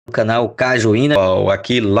Canal Cajuína,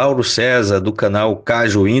 aqui Lauro César do canal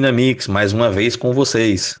Cajuína Mix, mais uma vez com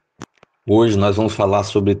vocês. Hoje nós vamos falar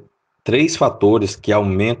sobre 3 fatores que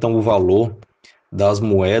aumentam o valor das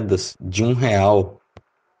moedas de R$ 1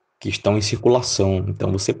 que estão em circulação.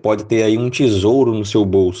 Então você pode ter aí um tesouro no seu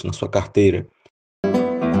bolso, na sua carteira.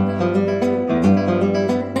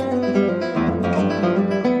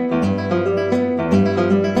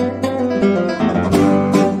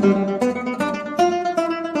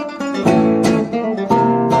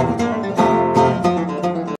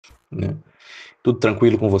 Tudo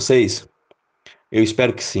tranquilo com vocês? Eu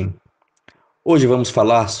espero que sim. Hoje vamos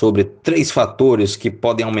falar sobre 3 fatores que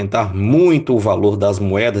podem aumentar muito o valor das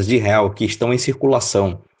moedas de real que estão em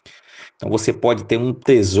circulação. Então você pode ter um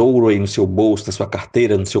tesouro aí no seu bolso, na sua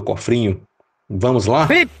carteira, no seu cofrinho. Vamos lá?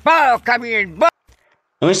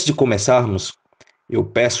 Antes de começarmos, eu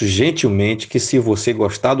peço gentilmente que, se você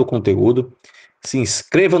gostar do conteúdo, se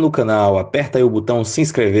inscreva no canal, aperta aí o botão se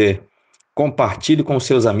inscrever, compartilhe com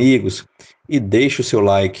seus amigos e deixe o seu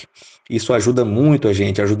like. Isso ajuda muito a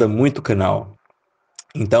gente, ajuda muito o canal.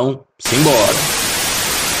 Então, simbora!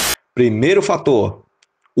 Primeiro fator,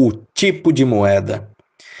 o tipo de moeda.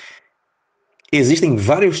 Existem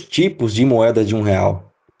vários tipos de moeda de R$ 1,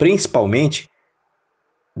 principalmente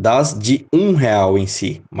das de R$ 1 em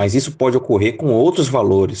si, mas isso pode ocorrer com outros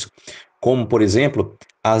valores, como, por exemplo,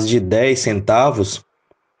 as de 10 centavos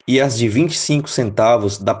e as de 25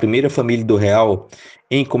 centavos da primeira família do real,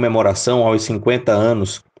 em comemoração aos 50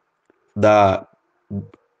 anos da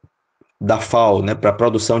FAO, para a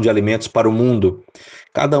produção de alimentos para o mundo.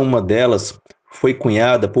 Cada uma delas foi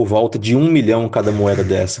cunhada por volta de 1 milhão cada moeda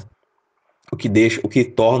dessa, o que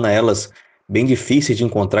torna elas bem difíceis de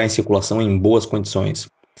encontrar em circulação em boas condições.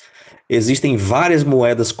 Existem várias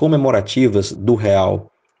moedas comemorativas do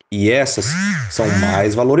real, e essas são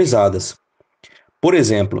mais valorizadas. Por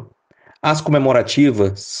exemplo, as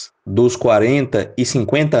comemorativas dos 40 e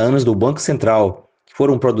 50 anos do Banco Central, que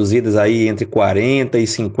foram produzidas aí entre 40 e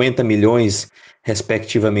 50 milhões,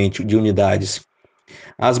 respectivamente, de unidades.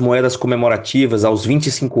 As moedas comemorativas aos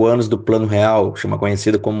 25 anos do Plano Real,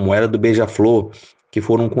 conhecida como moeda do Beija-Flor, que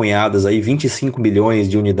foram cunhadas aí 25 milhões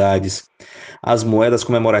de unidades. As moedas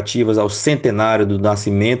comemorativas ao centenário do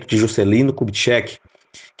nascimento de Juscelino Kubitschek,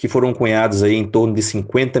 que foram cunhadas aí em torno de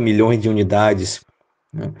 50 milhões de unidades.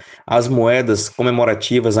 As moedas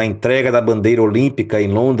comemorativas à entrega da bandeira olímpica em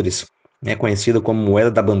Londres, conhecida como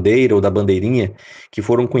moeda da bandeira ou da bandeirinha, que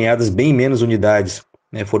foram cunhadas bem menos unidades,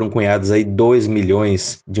 foram cunhadas aí 2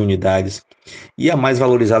 milhões de unidades. E a mais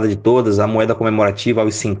valorizada de todas, a moeda comemorativa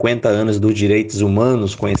aos 50 anos dos direitos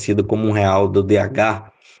humanos, conhecida como R$ 1 do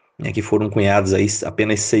DH, que foram cunhadas aí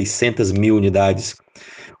apenas 600 mil unidades.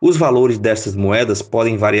 Os valores dessas moedas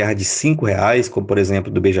podem variar de R$ 5, como por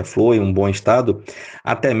exemplo do Beija-Flor, em um bom estado,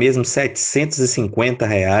 até mesmo R$ 750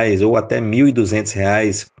 ou até R$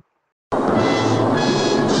 1.200.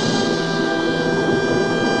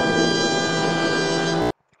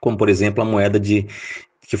 Como por exemplo a moeda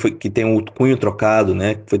que tem o cunho trocado,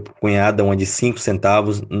 que foi cunhada uma de 5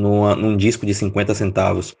 centavos num disco de 50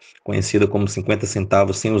 centavos, conhecida como 50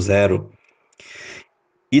 centavos sem o zero.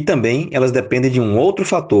 E também elas dependem de um outro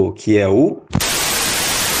fator, que é o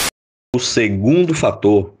segundo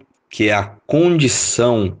fator, que é a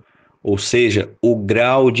condição, ou seja, o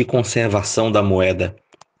grau de conservação da moeda.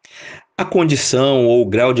 A condição ou o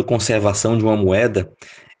grau de conservação de uma moeda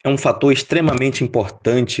é um fator extremamente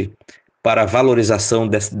importante para a valorização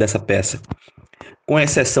dessa peça. Com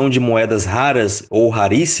exceção de moedas raras ou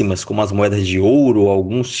raríssimas, como as moedas de ouro ou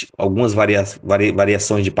algumas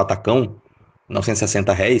variações de patacão, R$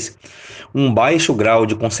 960, um baixo grau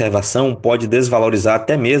de conservação pode desvalorizar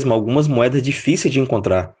até mesmo algumas moedas difíceis de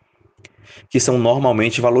encontrar, que são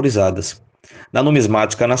normalmente valorizadas. Na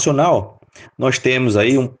numismática nacional, nós temos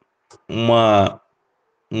aí um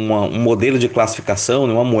modelo de classificação.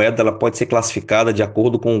 Uma moeda ela pode ser classificada de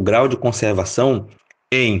acordo com o grau de conservação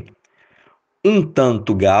em um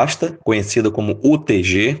tanto gasta, conhecida como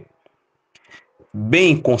UTG,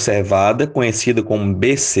 bem conservada, conhecida como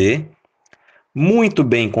BC, muito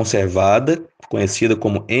bem conservada, conhecida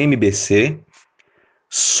como MBC,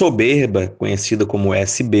 soberba, conhecida como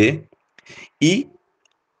SB, e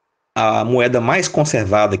a moeda mais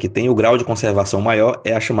conservada, que tem o grau de conservação maior,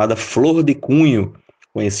 é a chamada flor de cunho,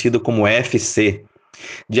 conhecida como FC.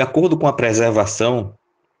 De acordo com a preservação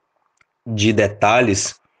de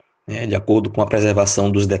detalhes, de acordo com a preservação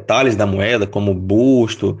dos detalhes da moeda, como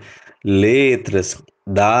busto, letras,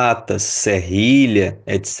 datas, serrilha,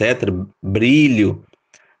 etc., brilho,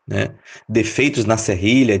 defeitos na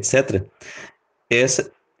serrilha, etc.,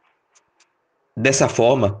 dessa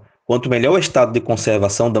forma, Quanto melhor o estado de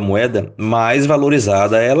conservação da moeda, mais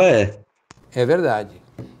valorizada ela é. É verdade.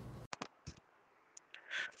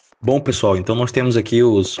 Bom, pessoal, então nós temos aqui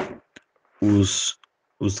os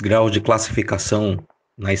graus de classificação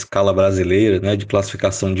na escala brasileira, né, de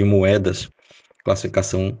classificação de moedas,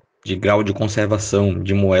 classificação de grau de conservação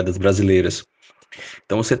de moedas brasileiras.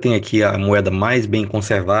 Então você tem aqui a moeda mais bem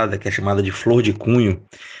conservada, que é chamada de flor de cunho.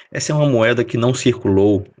 Essa é uma moeda que não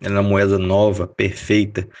circulou, ela é uma moeda nova,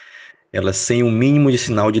 perfeita, ela sem o mínimo de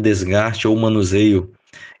sinal de desgaste ou manuseio.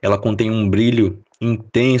 Ela contém um brilho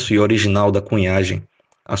intenso e original da cunhagem.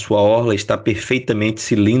 A sua orla está perfeitamente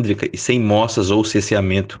cilíndrica e sem moças ou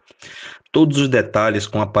cesseamento. Todos os detalhes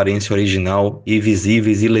com aparência original e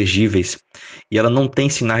visíveis e legíveis. E ela não tem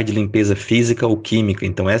sinais de limpeza física ou química.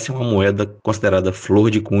 Então essa é uma moeda considerada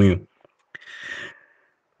flor de cunho.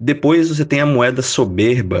 Depois você tem a moeda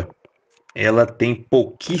soberba. Ela tem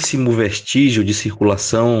pouquíssimo vestígio de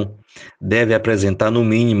circulação. Deve apresentar no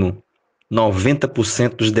mínimo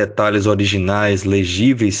 90% dos detalhes originais,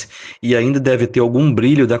 legíveis, e ainda deve ter algum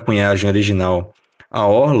brilho da cunhagem original. A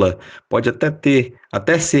orla pode até ter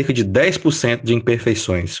cerca de 10% de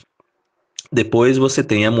imperfeições. Depois você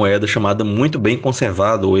tem a moeda chamada muito bem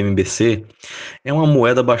conservada, ou MBC. É uma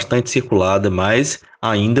moeda bastante circulada, mas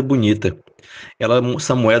ainda bonita. Ela é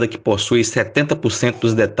essa moeda que possui 70%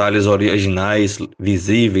 dos detalhes originais,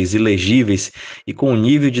 visíveis e legíveis, e com um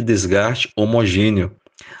nível de desgaste homogêneo.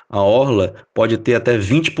 A orla pode ter até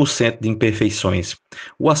 20% de imperfeições.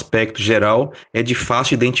 O aspecto geral é de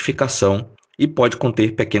fácil identificação e pode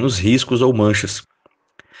conter pequenos riscos ou manchas.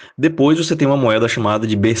 Depois você tem uma moeda chamada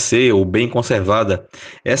de BC, ou bem conservada.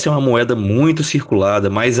 Essa é uma moeda muito circulada,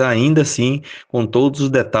 mas ainda assim com todos os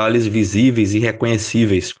detalhes visíveis e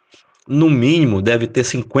reconhecíveis. No mínimo, deve ter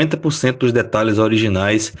 50% dos detalhes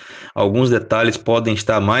originais. Alguns detalhes podem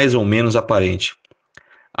estar mais ou menos aparentes.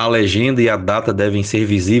 A legenda e a data devem ser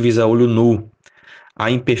visíveis a olho nu. A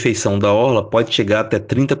imperfeição da orla pode chegar até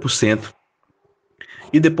 30%.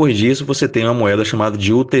 E depois disso você tem uma moeda chamada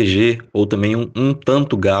de UTG, ou também um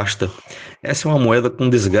tanto gasta. Essa é uma moeda com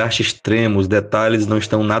desgaste extremo, os detalhes não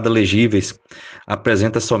estão nada legíveis.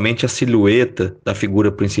 Apresenta somente a silhueta da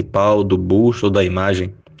figura principal, do busto ou da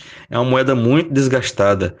imagem. É uma moeda muito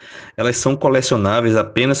desgastada. Elas são colecionáveis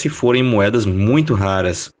apenas se forem moedas muito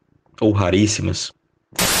raras ou raríssimas.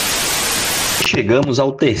 Chegamos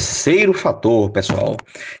ao terceiro fator, pessoal,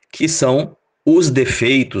 que são os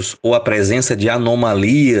defeitos ou a presença de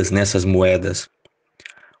anomalias nessas moedas.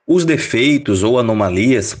 Os defeitos ou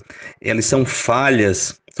anomalias, eles são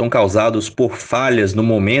falhas, são causados por falhas no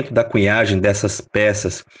momento da cunhagem dessas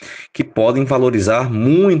peças, que podem valorizar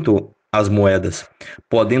muito as moedas,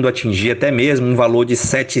 podendo atingir até mesmo um valor de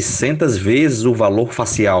 700 vezes o valor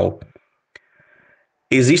facial.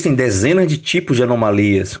 Existem dezenas de tipos de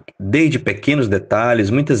anomalias, desde pequenos detalhes,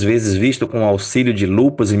 muitas vezes vistos com o auxílio de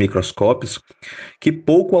lupas e microscópios, que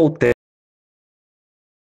pouco alteram,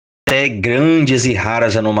 até grandes e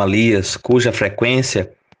raras anomalias, cuja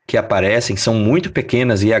frequência que aparecem são muito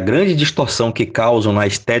pequenas e a grande distorção que causam na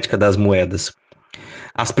estética das moedas.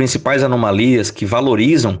 As principais anomalias que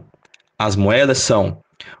valorizam as moedas são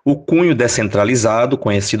o cunho descentralizado,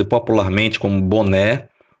 conhecido popularmente como boné,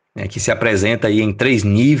 que se apresenta aí em 3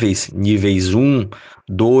 níveis, níveis 1,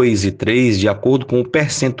 2 e 3, de acordo com o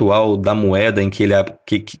percentual da moeda em que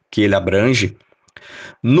ele abrange.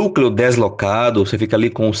 Núcleo deslocado, você fica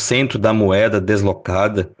ali com o centro da moeda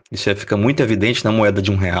deslocada, isso fica muito evidente na moeda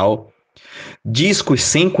de R$1. Discos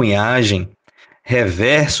sem cunhagem,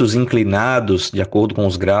 reversos inclinados, de acordo com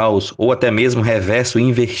os graus, ou até mesmo reverso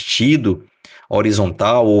invertido,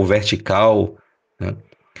 horizontal ou vertical, né?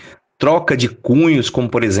 Troca de cunhos, como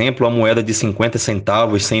por exemplo a moeda de 50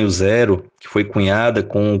 centavos sem o zero, que foi cunhada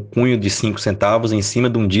com o cunho de 5 centavos em cima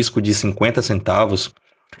de um disco de 50 centavos.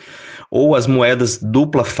 Ou as moedas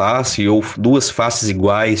dupla face ou duas faces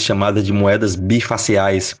iguais, chamadas de moedas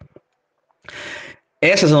bifaciais.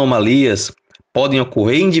 Essas anomalias podem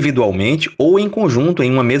ocorrer individualmente ou em conjunto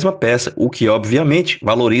em uma mesma peça, o que obviamente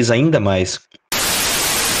valoriza ainda mais.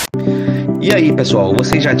 E aí, pessoal,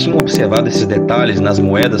 vocês já tinham observado esses detalhes nas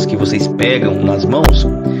moedas que vocês pegam nas mãos?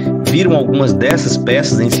 Viram algumas dessas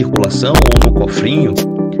peças em circulação ou no cofrinho?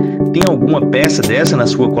 Tem alguma peça dessa na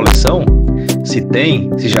sua coleção? Se tem,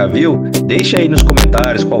 se já viu, deixa aí nos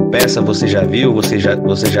comentários qual peça você já viu, você já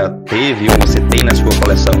teve ou você tem na sua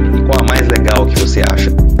coleção e qual a mais legal que você acha.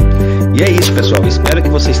 E é isso, pessoal, espero que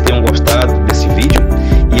vocês tenham gostado desse vídeo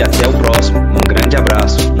e até o próximo. Um grande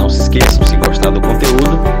abraço. Não se esqueçam, se gostar do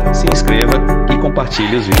conteúdo, se inscreva e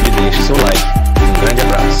compartilhe os vídeos e deixe seu like. Um grande